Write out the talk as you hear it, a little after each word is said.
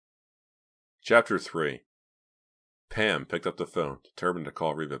Chapter 3. Pam picked up the phone, determined to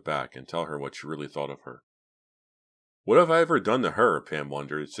call Reva back and tell her what she really thought of her. What have I ever done to her? Pam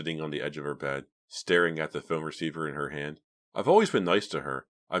wondered, sitting on the edge of her bed, staring at the phone receiver in her hand. I've always been nice to her.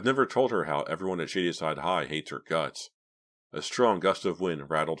 I've never told her how everyone at Shadyside High hates her guts. A strong gust of wind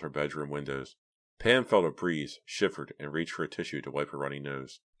rattled her bedroom windows. Pam felt a breeze, shivered, and reached for a tissue to wipe her runny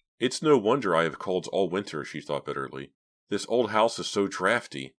nose. It's no wonder I have colds all winter, she thought bitterly. This old house is so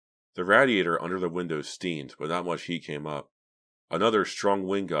drafty. The radiator under the window steamed, but not much heat came up. Another strong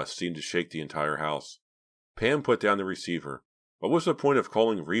wind gust seemed to shake the entire house. Pam put down the receiver. What was the point of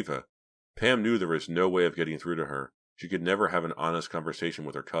calling Reva? Pam knew there was no way of getting through to her. She could never have an honest conversation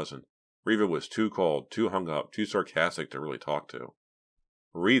with her cousin. Reva was too cold, too hung up, too sarcastic to really talk to.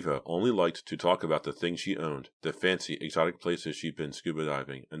 Reva only liked to talk about the things she owned, the fancy, exotic places she'd been scuba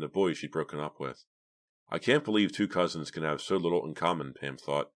diving, and the boys she'd broken up with. I can't believe two cousins can have so little in common, Pam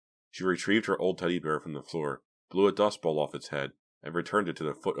thought. She retrieved her old teddy bear from the floor, blew a dust ball off its head, and returned it to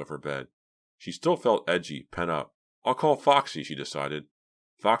the foot of her bed. She still felt edgy, pent up. I'll call Foxy, she decided.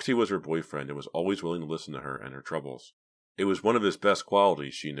 Foxy was her boyfriend and was always willing to listen to her and her troubles. It was one of his best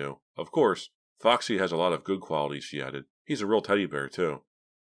qualities, she knew. Of course, Foxy has a lot of good qualities, she added. He's a real teddy bear, too.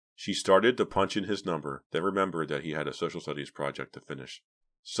 She started to punch in his number, then remembered that he had a social studies project to finish.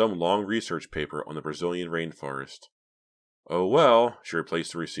 Some long research paper on the Brazilian rainforest. Oh well, she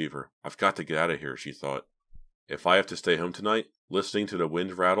replaced the receiver. I've got to get out of here, she thought. If I have to stay home tonight, listening to the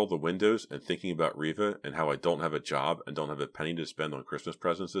wind rattle the windows and thinking about Reva and how I don't have a job and don't have a penny to spend on Christmas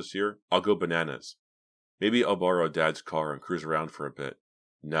presents this year, I'll go bananas. Maybe I'll borrow Dad's car and cruise around for a bit.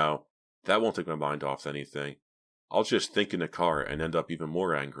 No, that won't take my mind off anything. I'll just think in the car and end up even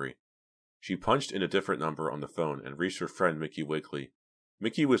more angry. She punched in a different number on the phone and reached her friend Mickey Wigley.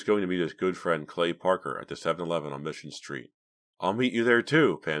 Mickey was going to meet his good friend Clay Parker at the 7-Eleven on Mission Street. I'll meet you there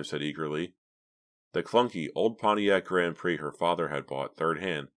too, Pam said eagerly. The clunky old Pontiac Grand Prix her father had bought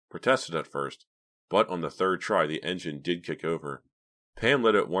third-hand protested at first, but on the third try the engine did kick over. Pam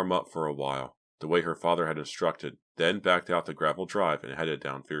let it warm up for a while, the way her father had instructed, then backed out the gravel drive and headed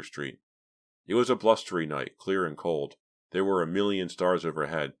down Fear Street. It was a blustery night, clear and cold. There were a million stars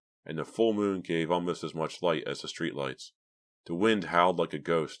overhead, and the full moon gave almost as much light as the streetlights. The wind howled like a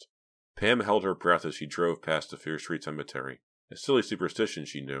ghost. Pam held her breath as she drove past the Fear Street Cemetery. A silly superstition,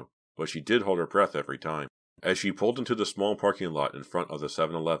 she knew, but she did hold her breath every time. As she pulled into the small parking lot in front of the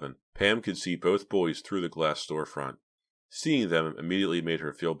 7-Eleven, Pam could see both boys through the glass storefront. Seeing them immediately made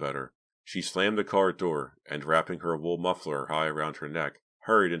her feel better. She slammed the car door, and wrapping her wool muffler high around her neck,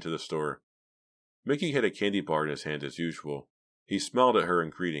 hurried into the store. Mickey had a candy bar in his hand as usual. He smiled at her in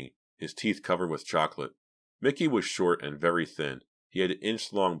greeting, his teeth covered with chocolate. Mickey was short and very thin. He had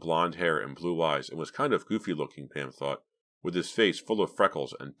inch-long blonde hair and blue eyes and was kind of goofy-looking, Pam thought, with his face full of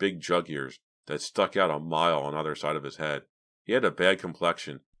freckles and big jug ears that stuck out a mile on either side of his head. He had a bad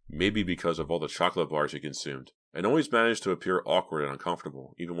complexion, maybe because of all the chocolate bars he consumed, and always managed to appear awkward and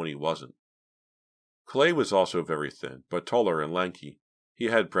uncomfortable, even when he wasn't. Clay was also very thin, but taller and lanky. He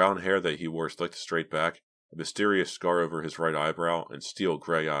had brown hair that he wore slicked straight back, a mysterious scar over his right eyebrow, and steel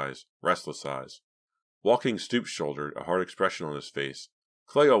gray eyes, restless eyes. Walking stoop-shouldered, a hard expression on his face,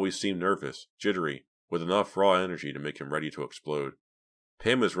 Clay always seemed nervous, jittery, with enough raw energy to make him ready to explode.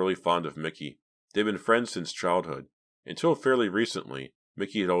 Pam was really fond of Mickey. They'd been friends since childhood. Until fairly recently,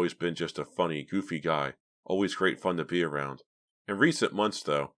 Mickey had always been just a funny, goofy guy, always great fun to be around. In recent months,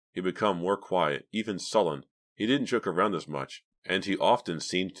 though, he'd become more quiet, even sullen. He didn't joke around as much, and he often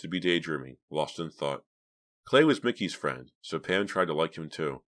seemed to be daydreaming, lost in thought. Clay was Mickey's friend, so Pam tried to like him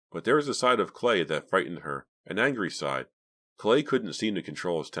too. But there was a side of Clay that frightened her, an angry side. Clay couldn't seem to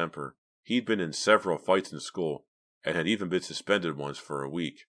control his temper. He'd been in several fights in school, and had even been suspended once for a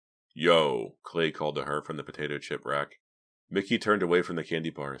week. Yo, Clay called to her from the potato chip rack. Mickey turned away from the candy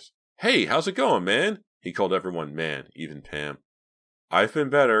bars. Hey, how's it going, man? He called everyone man, even Pam. I've been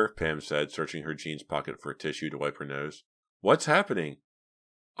better, Pam said, searching her jeans pocket for a tissue to wipe her nose. What's happening?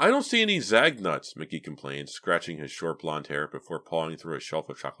 I don't see any Zagnuts, Mickey complained, scratching his short blonde hair before pawing through a shelf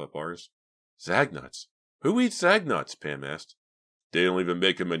of chocolate bars. Zagnuts? Who eats Zagnuts? Pam asked. They don't even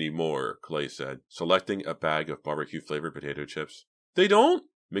make 'em anymore, Clay said, selecting a bag of barbecue-flavored potato chips. They don't?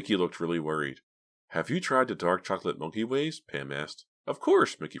 Mickey looked really worried. Have you tried the dark chocolate Milky Ways? Pam asked. Of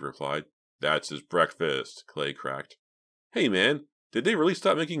course, Mickey replied. That's his breakfast, Clay cracked. Hey, man, did they really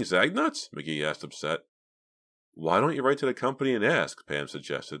stop making Zagnuts? Mickey asked, upset. Why don't you write to the company and ask? Pam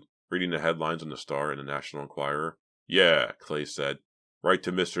suggested, reading the headlines on the Star and the National Enquirer. Yeah, Clay said. Write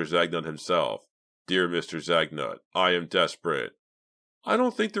to Mr. Zagnut himself. Dear Mr. Zagnut, I am desperate. I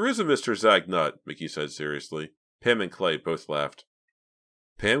don't think there is a Mr. Zagnut, Mickey said seriously. Pam and Clay both laughed.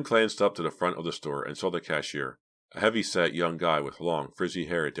 Pam glanced up to the front of the store and saw the cashier, a heavy-set young guy with long, frizzy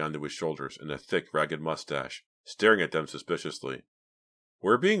hair down to his shoulders and a thick, ragged mustache, staring at them suspiciously.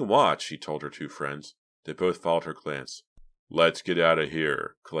 "We're being watched," she told her two friends. They both followed her glance. "Let's get out of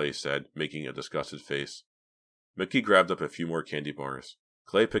here," Clay said, making a disgusted face. Mickey grabbed up a few more candy bars.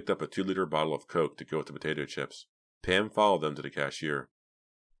 Clay picked up a 2-liter bottle of Coke to go with the potato chips. Pam followed them to the cashier.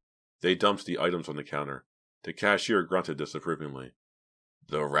 They dumped the items on the counter. The cashier grunted disapprovingly.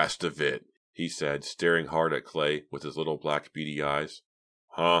 "The rest of it," he said, staring hard at Clay with his little black beady eyes.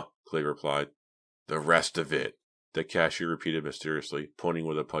 "Huh?" Clay replied. "The rest of it," the cashier repeated mysteriously, pointing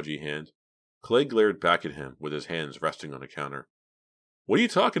with a pudgy hand. Clay glared back at him with his hands resting on the counter. "What are you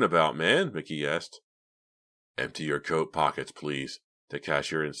talking about, man?" Mickey asked. "Empty your coat pockets, please," the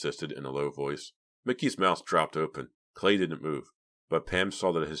cashier insisted in a low voice. Mickey's mouth dropped open. Clay didn't move, but Pam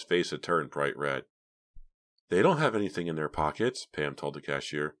saw that his face had turned bright red. "They don't have anything in their pockets," Pam told the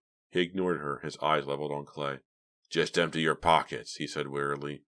cashier. He ignored her, his eyes leveled on Clay. "Just empty your pockets," he said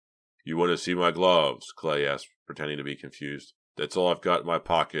wearily. "You want to see my gloves?" Clay asked, pretending to be confused. "That's all I've got in my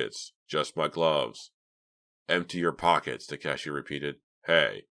pockets. Just my gloves." "Empty your pockets," the cashier repeated.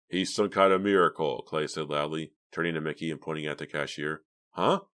 "Hey, he's some kind of miracle," Clay said loudly, turning to Mickey and pointing at the cashier.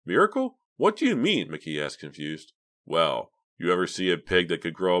 "Huh? Miracle? What do you mean?" Mickey asked, confused. "Well, you ever see a pig that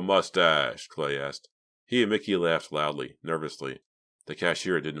could grow a mustache?" Clay asked. He and Mickey laughed loudly, nervously. The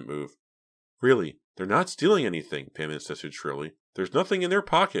cashier didn't move. "Really, they're not stealing anything," Pam insisted shrilly. "There's nothing in their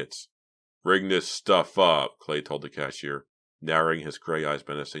pockets." "Bring this stuff up," Clay told the cashier, narrowing his gray eyes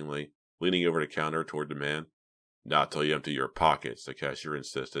menacingly, leaning over the counter toward the man. "Not till you empty your pockets," the cashier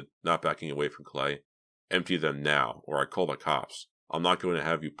insisted, not backing away from Clay. "Empty them now, or I call the cops. I'm not going to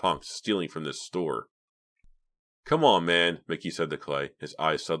have you punks stealing from this store." "Come on, man," Mickey said to Clay, his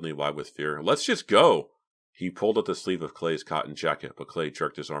eyes suddenly wide with fear. "Let's just go." He pulled at the sleeve of Clay's cotton jacket, but Clay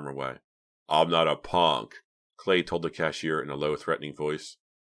jerked his arm away. "I'm not a punk," Clay told the cashier in a low, threatening voice.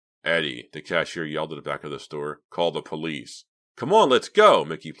 "Eddie," the cashier yelled at the back of the store, "call the police." "Come on, let's go,"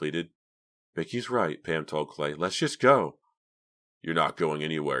 Mickey pleaded. "Mickey's right," Pam told Clay. "Let's just go." "You're not going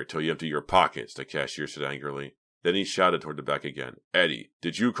anywhere till you empty your pockets," the cashier said angrily. Then he shouted toward the back again. "Eddie,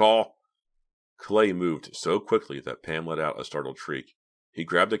 did you call?" Clay moved so quickly that Pam let out a startled shriek. He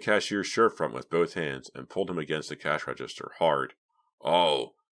grabbed the cashier's shirt front with both hands and pulled him against the cash register, hard.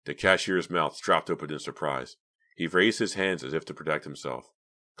 "Oh!" The cashier's mouth dropped open in surprise. He raised his hands as if to protect himself.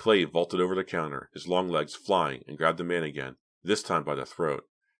 Clay vaulted over the counter, his long legs flying, and grabbed the man again, this time by the throat.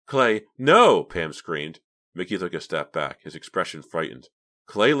 "Clay, no!" Pam screamed. Mickey took a step back, his expression frightened.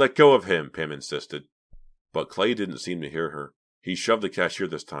 "Clay, let go of him," Pam insisted. But Clay didn't seem to hear her. He shoved the cashier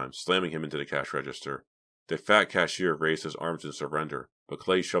this time, slamming him into the cash register. The fat cashier raised his arms in surrender, but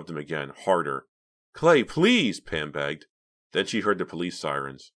Clay shoved him again, harder. "Clay, please!" Pam begged. Then she heard the police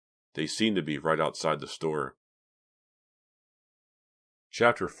sirens. They seemed to be right outside the store.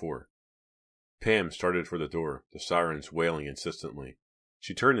 Chapter 4. Pam started for the door, the sirens wailing insistently.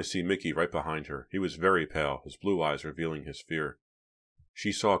 She turned to see Mickey right behind her. He was very pale, his blue eyes revealing his fear.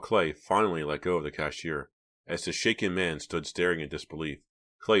 She saw Clay finally let go of the cashier. As the shaken man stood staring in disbelief,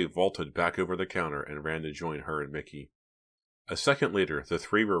 Clay vaulted back over the counter and ran to join her and Mickey. A second later, the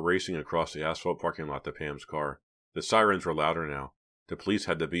three were racing across the asphalt parking lot to Pam's car. The sirens were louder now. The police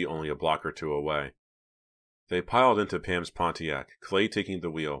had to be only a block or two away. They piled into Pam's Pontiac, Clay taking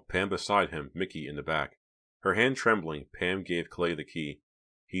the wheel, Pam beside him, Mickey in the back. Her hand trembling, Pam gave Clay the key.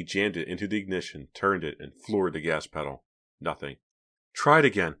 He jammed it into the ignition, turned it, and floored the gas pedal. Nothing. "Try it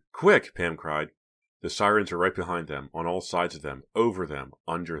again! Quick!" Pam cried. The sirens were right behind them, on all sides of them, over them,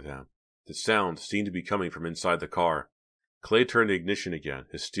 under them. The sound seemed to be coming from inside the car. Clay turned the ignition again,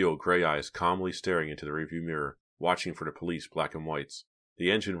 his steel gray eyes calmly staring into the rearview mirror, watching for the police black and whites.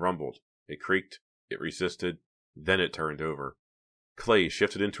 The engine rumbled. It creaked. It resisted. Then it turned over. Clay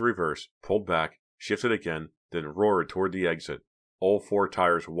shifted into reverse, pulled back, shifted again, then roared toward the exit, all four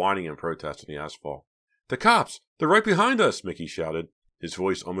tires whining in protest on the asphalt. "The cops! They're right behind us!" Mickey shouted, his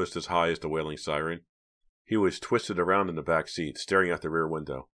voice almost as high as the wailing siren. He was twisted around in the back seat, staring out the rear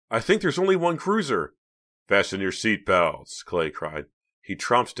window. "I think there's only one cruiser!" "Fasten your seat belts!" Clay cried. He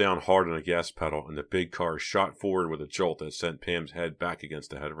tromped down hard on the gas pedal, and the big car shot forward with a jolt that sent Pam's head back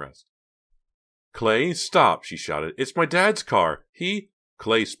against the headrest. "Clay, stop!" she shouted. "It's my dad's car!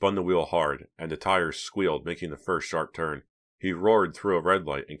 Clay spun the wheel hard, and the tires squealed, making the first sharp turn. He roared through a red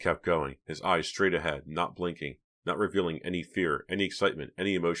light and kept going, his eyes straight ahead, not blinking, not revealing any fear, any excitement,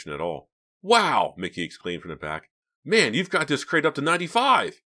 any emotion at all. "Wow!" Mickey exclaimed from the back. "Man, you've got this crate up to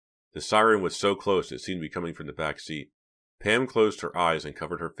 95!" The siren was so close it seemed to be coming from the back seat. Pam closed her eyes and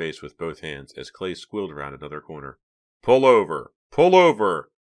covered her face with both hands as Clay squealed around another corner. "Pull over!" Pull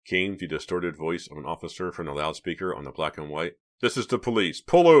over! Came the distorted voice of an officer from the loudspeaker on the black and white. This is the police.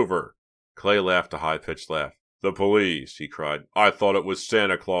 Pull over! Clay laughed a high-pitched laugh. The police, he cried. I thought it was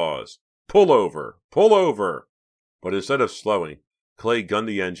Santa Claus. Pull over! Pull over! But instead of slowing, Clay gunned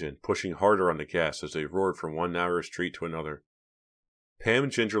the engine, pushing harder on the gas as they roared from one narrow street to another. Pam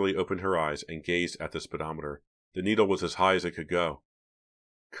gingerly opened her eyes and gazed at the speedometer. The needle was as high as it could go.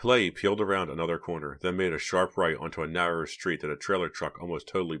 Clay peeled around another corner, then made a sharp right onto a narrower street that a trailer truck almost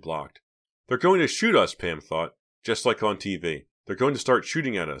totally blocked. They're going to shoot us, Pam thought, just like on TV. They're going to start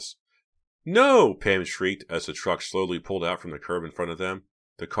shooting at us. No! Pam shrieked as the truck slowly pulled out from the curb in front of them.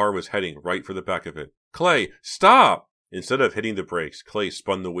 The car was heading right for the back of it. Clay, stop! Instead of hitting the brakes, Clay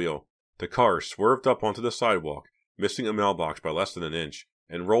spun the wheel. The car swerved up onto the sidewalk, missing a mailbox by less than an inch,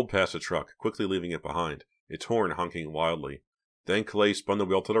 and rolled past the truck, quickly leaving it behind, its horn honking wildly. Then Clay spun the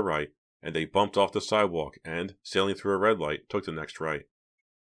wheel to the right, and they bumped off the sidewalk and, sailing through a red light, took the next right.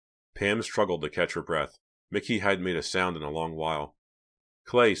 Pam struggled to catch her breath. Mickey hadn't made a sound in a long while.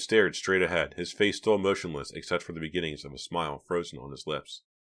 Clay stared straight ahead, his face still motionless except for the beginnings of a smile frozen on his lips.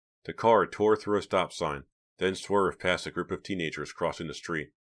 The car tore through a stop sign, then swerved past a group of teenagers crossing the street.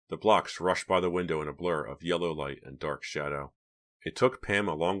 The blocks rushed by the window in a blur of yellow light and dark shadow. It took Pam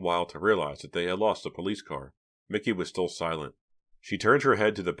a long while to realize that they had lost the police car. Mickey was still silent. She turned her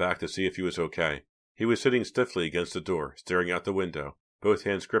head to the back to see if he was okay. He was sitting stiffly against the door, staring out the window, both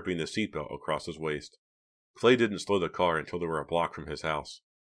hands gripping the seatbelt across his waist. Clay didn't slow the car until they were a block from his house.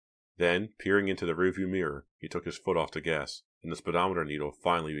 Then, peering into the rearview mirror, he took his foot off the gas, and the speedometer needle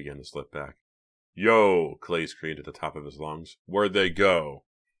finally began to slip back. Yo! Clay screamed at the top of his lungs. Where'd they go?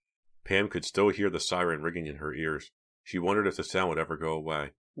 Pam could still hear the siren ringing in her ears. She wondered if the sound would ever go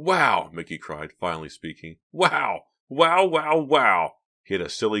away. Wow! Mickey cried, finally speaking. Wow! Wow, wow, wow! He had a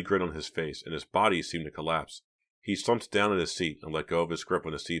silly grin on his face, and his body seemed to collapse. He slumped down in his seat and let go of his grip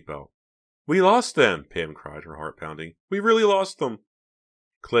on the seatbelt. We lost them! Pam cried, her heart pounding. We really lost them!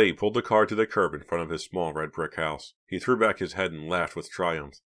 Clay pulled the car to the curb in front of his small red brick house. He threw back his head and laughed with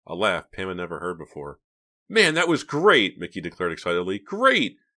triumph, a laugh Pam had never heard before. Man, that was great! Mickey declared excitedly.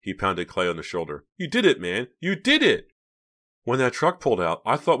 Great! He pounded Clay on the shoulder. You did it, man! You did it! When that truck pulled out,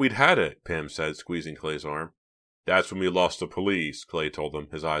 I thought we'd had it, Pam said, squeezing Clay's arm. That's when we lost the police, Clay told them,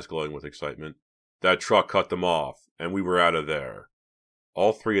 his eyes glowing with excitement. That truck cut them off, and we were out of there.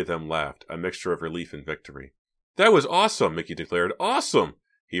 All three of them laughed, a mixture of relief and victory. That was awesome, Mickey declared. Awesome!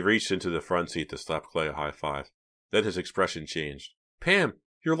 He reached into the front seat to slap Clay a high five. Then his expression changed. Pam,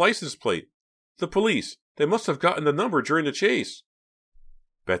 your license plate. The police. They must have gotten the number during the chase.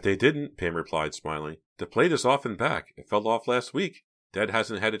 Bet they didn't, Pam replied, smiling. The plate is off and back. It fell off last week. Dad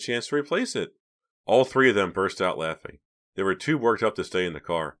hasn't had a chance to replace it. All three of them burst out laughing. They were too worked up to stay in the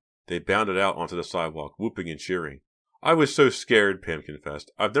car. They bounded out onto the sidewalk, whooping and cheering. I was so scared, Pam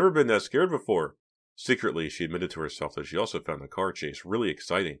confessed. I've never been that scared before. Secretly, she admitted to herself that she also found the car chase really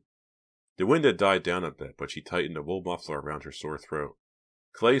exciting. The wind had died down a bit, but she tightened a wool muffler around her sore throat.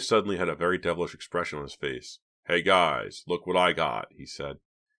 Clay suddenly had a very devilish expression on his face. Hey guys, look what I got, he said.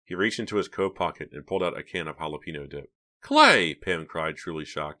 He reached into his coat pocket and pulled out a can of jalapeno dip. Clay! Pam cried, truly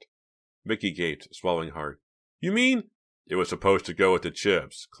shocked. Mickey gaped, swallowing hard. You mean? It was supposed to go with the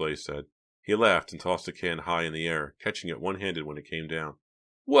chips, Clay said. He laughed and tossed the can high in the air, catching it one-handed when it came down.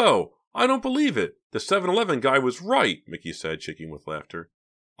 Whoa! I don't believe it! The 7-Eleven guy was right, Mickey said, shaking with laughter.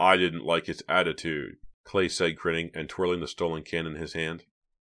 I didn't like his attitude, Clay said, grinning and twirling the stolen can in his hand.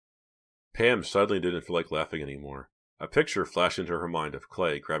 Pam suddenly didn't feel like laughing anymore. A picture flashed into her mind of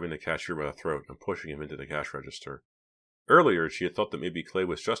Clay grabbing the cashier by the throat and pushing him into the cash register. Earlier, she had thought that maybe Clay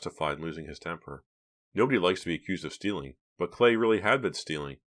was justified in losing his temper. Nobody likes to be accused of stealing, but Clay really had been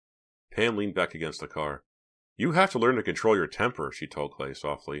stealing. Pam leaned back against the car. You have to learn to control your temper, she told Clay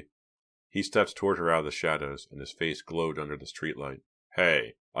softly. He stepped toward her out of the shadows, and his face glowed under the streetlight.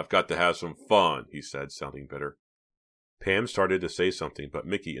 Hey, I've got to have some fun, he said, sounding bitter. Pam started to say something, but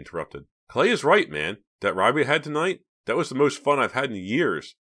Mickey interrupted. Clay is right, man. That ride we had tonight, that was the most fun I've had in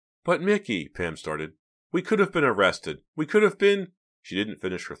years. But Mickey, Pam started, we could have been arrested. We could have been... She didn't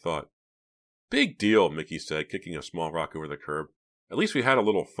finish her thought. Big deal, Mickey said, kicking a small rock over the curb. At least we had a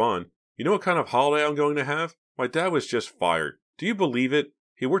little fun. You know what kind of holiday I'm going to have? My dad was just fired. Do you believe it?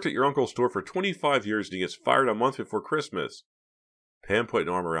 He worked at your uncle's store for 25 years and he gets fired a month before Christmas. Pam put an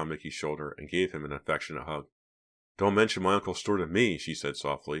arm around Mickey's shoulder and gave him an affectionate hug. Don't mention my uncle's store to me, she said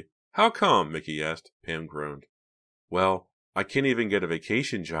softly. How come? Mickey asked. Pam groaned. Well, I can't even get a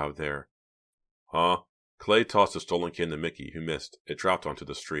vacation job there. Huh? Clay tossed the stolen can to Mickey, who missed. It dropped onto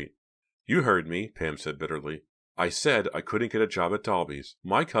the street. You heard me, Pam said bitterly. I said I couldn't get a job at Dalby's.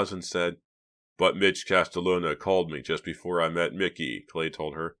 My cousin said... But Mitch Castellona called me just before I met Mickey, Clay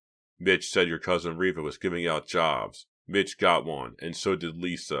told her. Mitch said your cousin Riva was giving out jobs. Mitch got one, and so did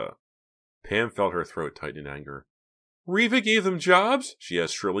Lisa. Pam felt her throat tighten in anger. Riva gave them jobs? She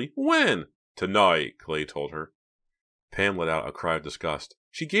asked shrilly. When? Tonight, Clay told her. Pam let out a cry of disgust.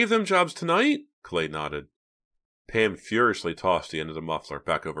 She gave them jobs tonight? Clay nodded. Pam furiously tossed the end of the muffler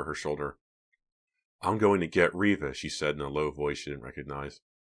back over her shoulder. I'm going to get Riva, she said in a low voice she didn't recognize.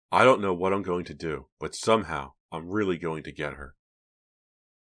 I don't know what I'm going to do, but somehow I'm really going to get her.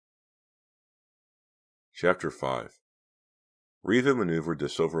 Chapter 5. Riva maneuvered the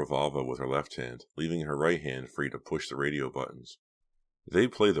silver Volvo with her left hand, leaving her right hand free to push the radio buttons. They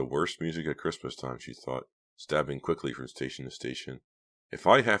play the worst music at Christmas time, she thought, stabbing quickly from station to station. If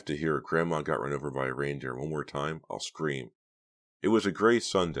I have to hear Grandma got run over by a reindeer one more time, I'll scream. It was a gray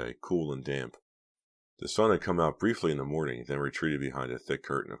Sunday, cool and damp. The sun had come out briefly in the morning, then retreated behind a thick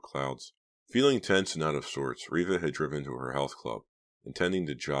curtain of clouds. Feeling tense and out of sorts, Riva had driven to her health club, intending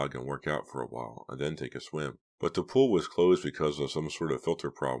to jog and work out for a while, and then take a swim. But the pool was closed because of some sort of filter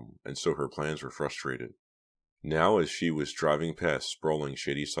problem, and so her plans were frustrated. Now, as she was driving past sprawling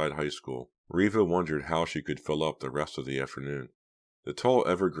Shadyside High School, Riva wondered how she could fill up the rest of the afternoon. The tall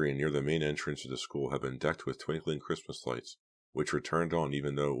evergreen near the main entrance of the school had been decked with twinkling Christmas lights, which were turned on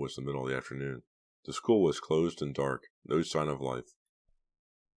even though it was the middle of the afternoon. The school was closed and dark, no sign of life.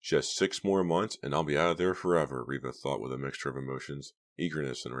 Just 6 more months, and I'll be out of there forever, Riva thought with a mixture of emotions,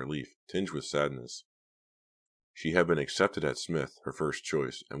 eagerness and relief, tinged with sadness. She had been accepted at Smith, her first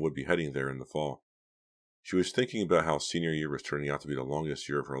choice, and would be heading there in the fall. She was thinking about how senior year was turning out to be the longest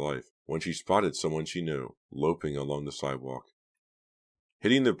year of her life, when she spotted someone she knew, loping along the sidewalk.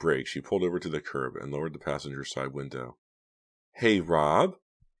 Hitting the brake, she pulled over to the curb and lowered the passenger side window. Hey, Rob?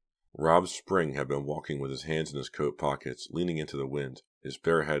 Rob Spring had been walking with his hands in his coat pockets, leaning into the wind, his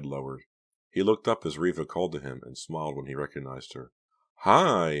bare head lowered. He looked up as Riva called to him and smiled when he recognized her.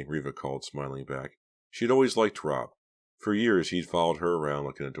 Hi, Riva called, smiling back. She'd always liked Rob. For years he'd followed her around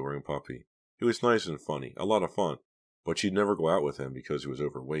like an adoring puppy. He was nice and funny, a lot of fun, but she'd never go out with him because he was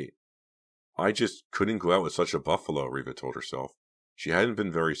overweight. I just couldn't go out with such a buffalo, Riva told herself. She hadn't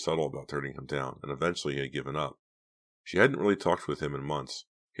been very subtle about turning him down, and eventually he had given up. She hadn't really talked with him in months.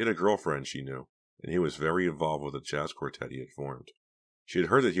 He had a girlfriend, she knew, and he was very involved with a jazz quartet he had formed. She had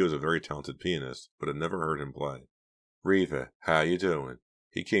heard that he was a very talented pianist, but had never heard him play. Riva, how you doing?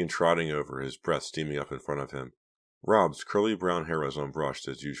 He came trotting over, his breath steaming up in front of him. Rob's curly brown hair was unbrushed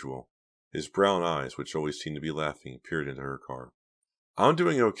as usual. His brown eyes, which always seemed to be laughing, peered into her car. I'm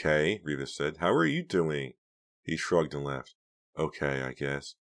doing okay, Riva said. How are you doing? He shrugged and laughed. Okay, I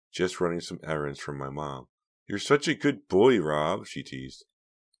guess. Just running some errands for my mom. You're such a good boy, Rob, she teased.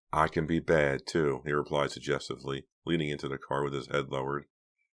 I can be bad, too, he replied suggestively, leaning into the car with his head lowered.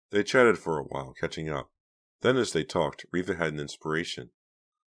 They chatted for a while, catching up. Then as they talked, Riva had an inspiration.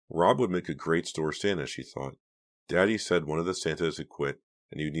 Rob would make a great store Santa, she thought. Daddy said one of the Santas had quit,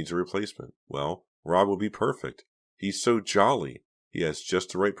 and he needs a replacement. Well, Rob would be perfect. He's so jolly. He has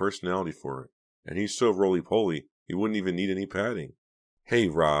just the right personality for it. And he's so roly-poly, he wouldn't even need any padding. Hey,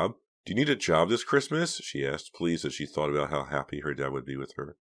 Rob, do you need a job this Christmas? She asked, pleased as she thought about how happy her dad would be with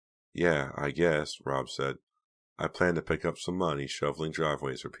her. Yeah, I guess, Rob said. I plan to pick up some money shoveling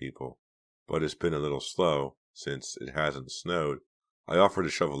driveways for people. But it's been a little slow, since it hasn't snowed. I offered to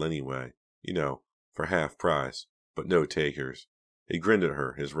shovel anyway, for half price, but no takers. He grinned at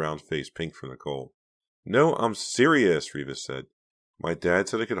her, his round face pink from the cold. No, I'm serious, Riva said. My dad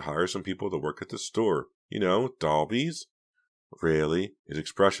said I could hire some people to work at the store. Dalby's. Really? His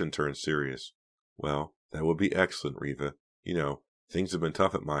expression turned serious. Well, that would be excellent, Riva. Things have been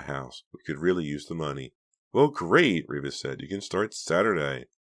tough at my house. We could really use the money. Well, great, Riva said. You can start Saturday.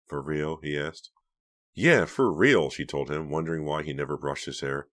 For real? He asked. Yeah, for real, she told him, wondering why he never brushed his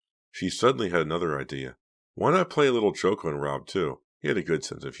hair. She suddenly had another idea. Why not play a little joke on Rob, too? He had a good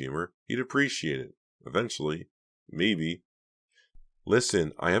sense of humor. He'd appreciate it. Eventually. Maybe.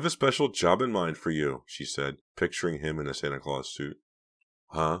 Listen, I have a special job in mind for you, she said, picturing him in a Santa Claus suit.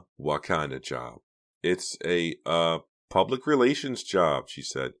 Huh? What kind of job? It's a, public relations job, she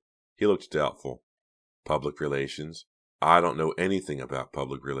said. He looked doubtful. Public relations? I don't know anything about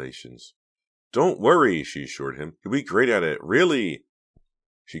public relations. Don't worry, she assured him. You'll be great at it, really.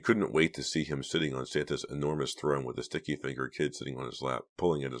 She couldn't wait to see him sitting on Santa's enormous throne with a sticky-fingered kid sitting on his lap,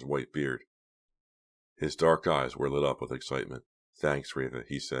 pulling at his white beard. His dark eyes were lit up with excitement. Thanks, Riva,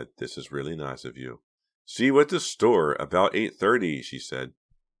 he said. This is really nice of you. See you at the store about 8:30, she said.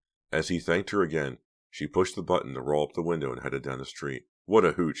 As he thanked her again, she pushed the button to roll up the window and headed down the street. What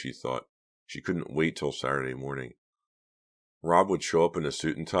a hoot, she thought. She couldn't wait till Saturday morning. Rob would show up in a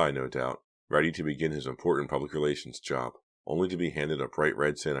suit and tie, no doubt. ready to begin his important public relations job, only to be handed a bright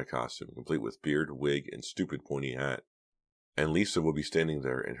red Santa costume, complete with beard, wig, and stupid pointy hat. And Lisa would be standing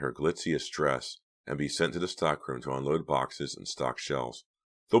there in her glitziest dress, and be sent to the stockroom to unload boxes and stock shelves.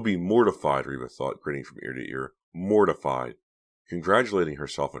 They'll be mortified, Reva thought, grinning from ear to ear. Mortified. Congratulating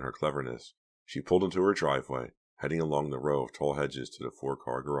herself on her cleverness, she pulled into her driveway, heading along the row of tall hedges to the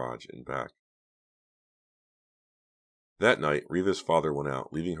 4-car garage and back. That night, Reva's father went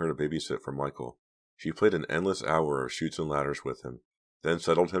out, leaving her to babysit for Michael. She played an endless hour of Chutes and Ladders with him, then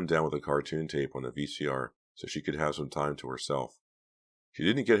settled him down with a cartoon tape on the VCR so she could have some time to herself. She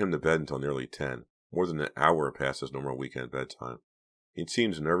didn't get him to bed until nearly 10, more than an hour past his normal weekend bedtime. He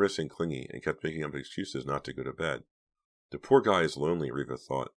seemed nervous and clingy and kept making up excuses not to go to bed. The poor guy is lonely, Reva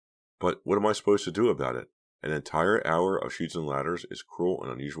thought. But what am I supposed to do about it? An entire hour of Chutes and Ladders is cruel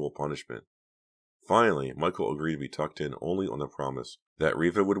and unusual punishment. Finally, Michael agreed to be tucked in only on the promise that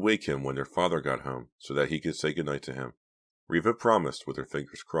Reva would wake him when their father got home so that he could say goodnight to him. Reva promised with her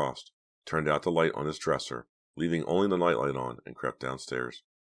fingers crossed, turned out the light on his dresser, leaving only the nightlight on, and crept downstairs.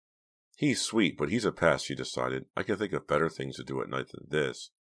 He's sweet, but he's a pest, she decided. I can think of better things to do at night than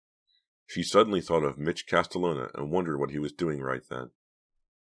this. She suddenly thought of Mitch Castellona and wondered what he was doing right then.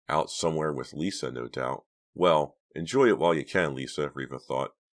 Out somewhere with Lisa, no doubt. Well, enjoy it while you can, Lisa, Reva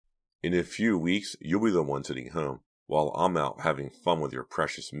thought. In a few weeks, you'll be the one sitting home, while I'm out having fun with your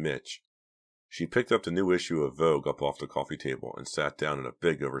precious Mitch. She picked up the new issue of Vogue up off the coffee table and sat down in a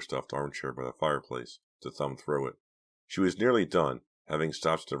big overstuffed armchair by the fireplace to thumb through it. She was nearly done, having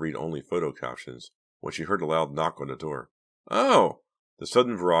stopped to read only photo captions, when she heard a loud knock on the door. Oh! The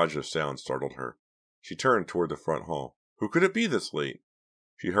sudden barrage of sound startled her. She turned toward the front hall. Who could it be this late?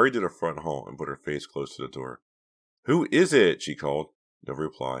 She hurried to the front hall and put her face close to the door. Who is it? She called. No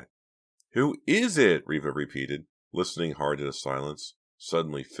reply. Who is it? Reva repeated, listening hard to the silence,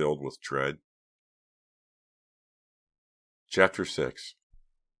 suddenly filled with dread. Chapter 6.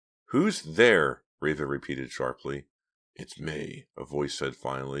 Who's there? Reva repeated sharply. It's me, a voice said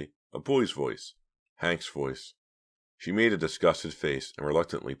finally. A boy's voice. Hank's voice. She made a disgusted face and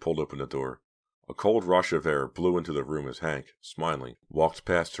reluctantly pulled open the door. A cold rush of air blew into the room as Hank, smiling, walked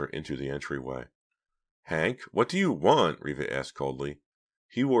past her into the entryway. Hank, what do you want? Reva asked coldly.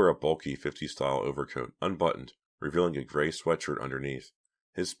 He wore a bulky 50s-style overcoat, unbuttoned, revealing a gray sweatshirt underneath.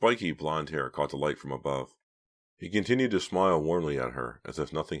 His spiky blonde hair caught the light from above. He continued to smile warmly at her, as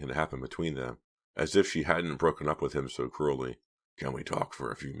if nothing had happened between them, as if she hadn't broken up with him so cruelly. Can we talk for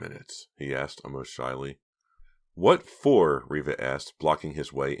a few minutes? He asked, almost shyly. What for? Reva asked, blocking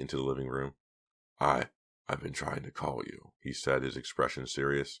his way into the living room. I've been trying to call you, he said, his expression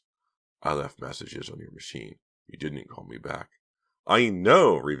serious. I left messages on your machine. You didn't call me back. I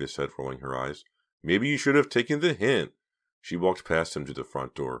know, Reva said, rolling her eyes. Maybe you should have taken the hint. She walked past him to the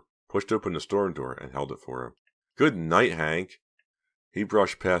front door, pushed open the storm door, and held it for him. Good night, Hank. He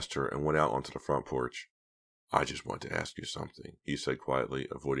brushed past her and went out onto the front porch. I just want to ask you something, he said quietly,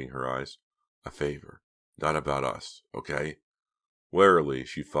 avoiding her eyes. A favor. Not about us, okay? Warily,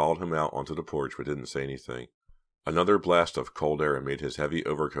 she followed him out onto the porch but didn't say anything. Another blast of cold air made his heavy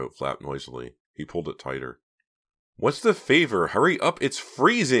overcoat flap noisily. He pulled it tighter. What's the favor? Hurry up, it's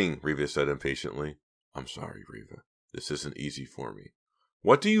freezing, Reva said impatiently. I'm sorry, Reva. This isn't easy for me.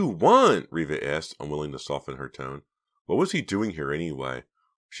 What do you want? Reva asked, unwilling to soften her tone. What was he doing here anyway?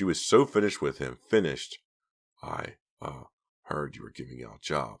 She was so finished with him. Finished. I, heard you were giving out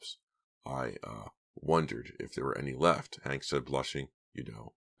jobs. I, wondered if there were any left, Hank said, blushing. You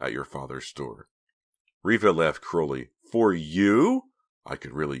know, at your father's store. Reva laughed cruelly. For you? I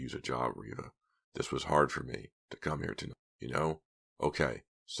could really use a job, Reva. This was hard for me, to come here tonight, you know? Okay,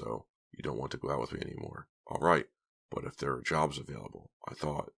 so you don't want to go out with me anymore. All right, but if there are jobs available, I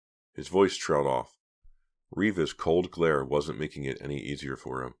thought. His voice trailed off. Reva's cold glare wasn't making it any easier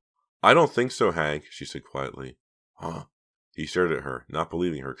for him. I don't think so, Hank, she said quietly. Huh? He stared at her, not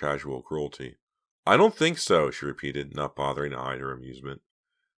believing her casual cruelty. I don't think so, she repeated, not bothering to hide her amusement.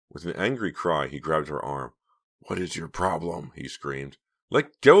 With an angry cry, he grabbed her arm. What is your problem? He screamed.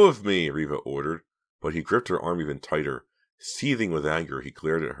 Let go of me, Reva ordered, but he gripped her arm even tighter. Seething with anger, he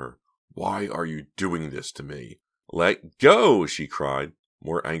glared at her. Why are you doing this to me? Let go, she cried,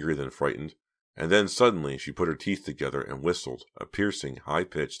 more angry than frightened. And then suddenly she put her teeth together and whistled, a piercing,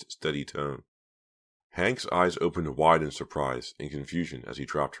 high-pitched, steady tone. Hank's eyes opened wide in surprise and confusion as he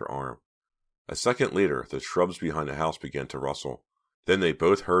dropped her arm. A second later, the shrubs behind the house began to rustle. Then they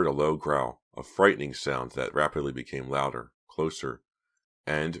both heard a low growl, a frightening sound that rapidly became louder, closer.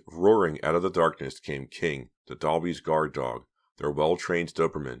 And, roaring out of the darkness, came King, the Dalbys' guard dog, their well-trained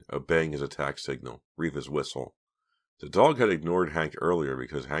Doberman, obeying his attack signal, Reva's whistle. The dog had ignored Hank earlier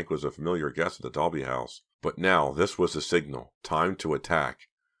because Hank was a familiar guest at the Dalby house, but now this was the signal. Time to attack.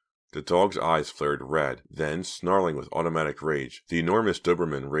 The dog's eyes flared red, then, snarling with automatic rage, the enormous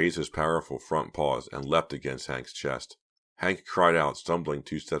Doberman raised his powerful front paws and leapt against Hank's chest. Hank cried out, stumbling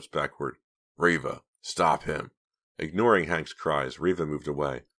 2 steps backward. "Reva, stop him!" Ignoring Hank's cries, Reva moved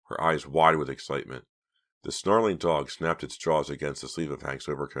away, her eyes wide with excitement. The snarling dog snapped its jaws against the sleeve of Hank's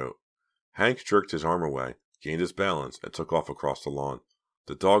overcoat. Hank jerked his arm away, gained his balance, and took off across the lawn.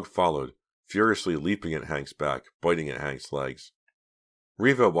 The dog followed, furiously leaping at Hank's back, biting at Hank's legs.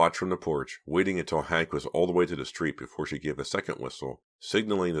 Reva watched from the porch, waiting until Hank was all the way to the street before she gave a second whistle,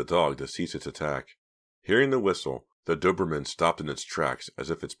 signaling the dog to cease its attack. Hearing the whistle, the Doberman stopped in its tracks as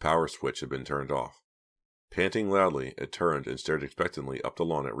if its power switch had been turned off. Panting loudly, it turned and stared expectantly up the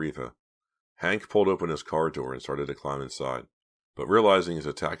lawn at Reva. Hank pulled open his car door and started to climb inside. But realizing his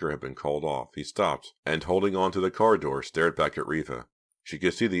attacker had been called off, he stopped, and holding on to the car door, stared back at Reva. She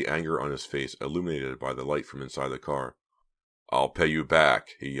could see the anger on his face illuminated by the light from inside the car. "I'll pay you back,"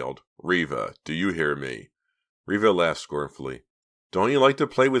 he yelled. "Reva, do you hear me?" Reva laughed scornfully. "Don't you like to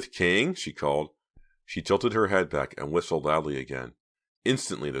play with King?" she called. She tilted her head back and whistled loudly again.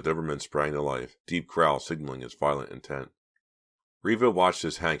 Instantly the Doberman sprang to life, deep growl signaling his violent intent. Reva watched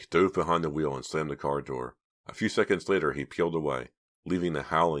as Hank dove behind the wheel and slammed the car door. A few seconds later he peeled away, leaving the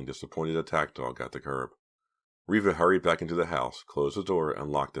howling, disappointed attack dog at the curb. Reva hurried back into the house, closed the door,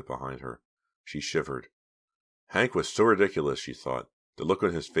 and locked it behind her. She shivered. Hank was so ridiculous, she thought. The look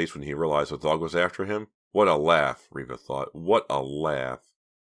on his face when he realized the dog was after him? What a laugh, Reva thought. What a laugh.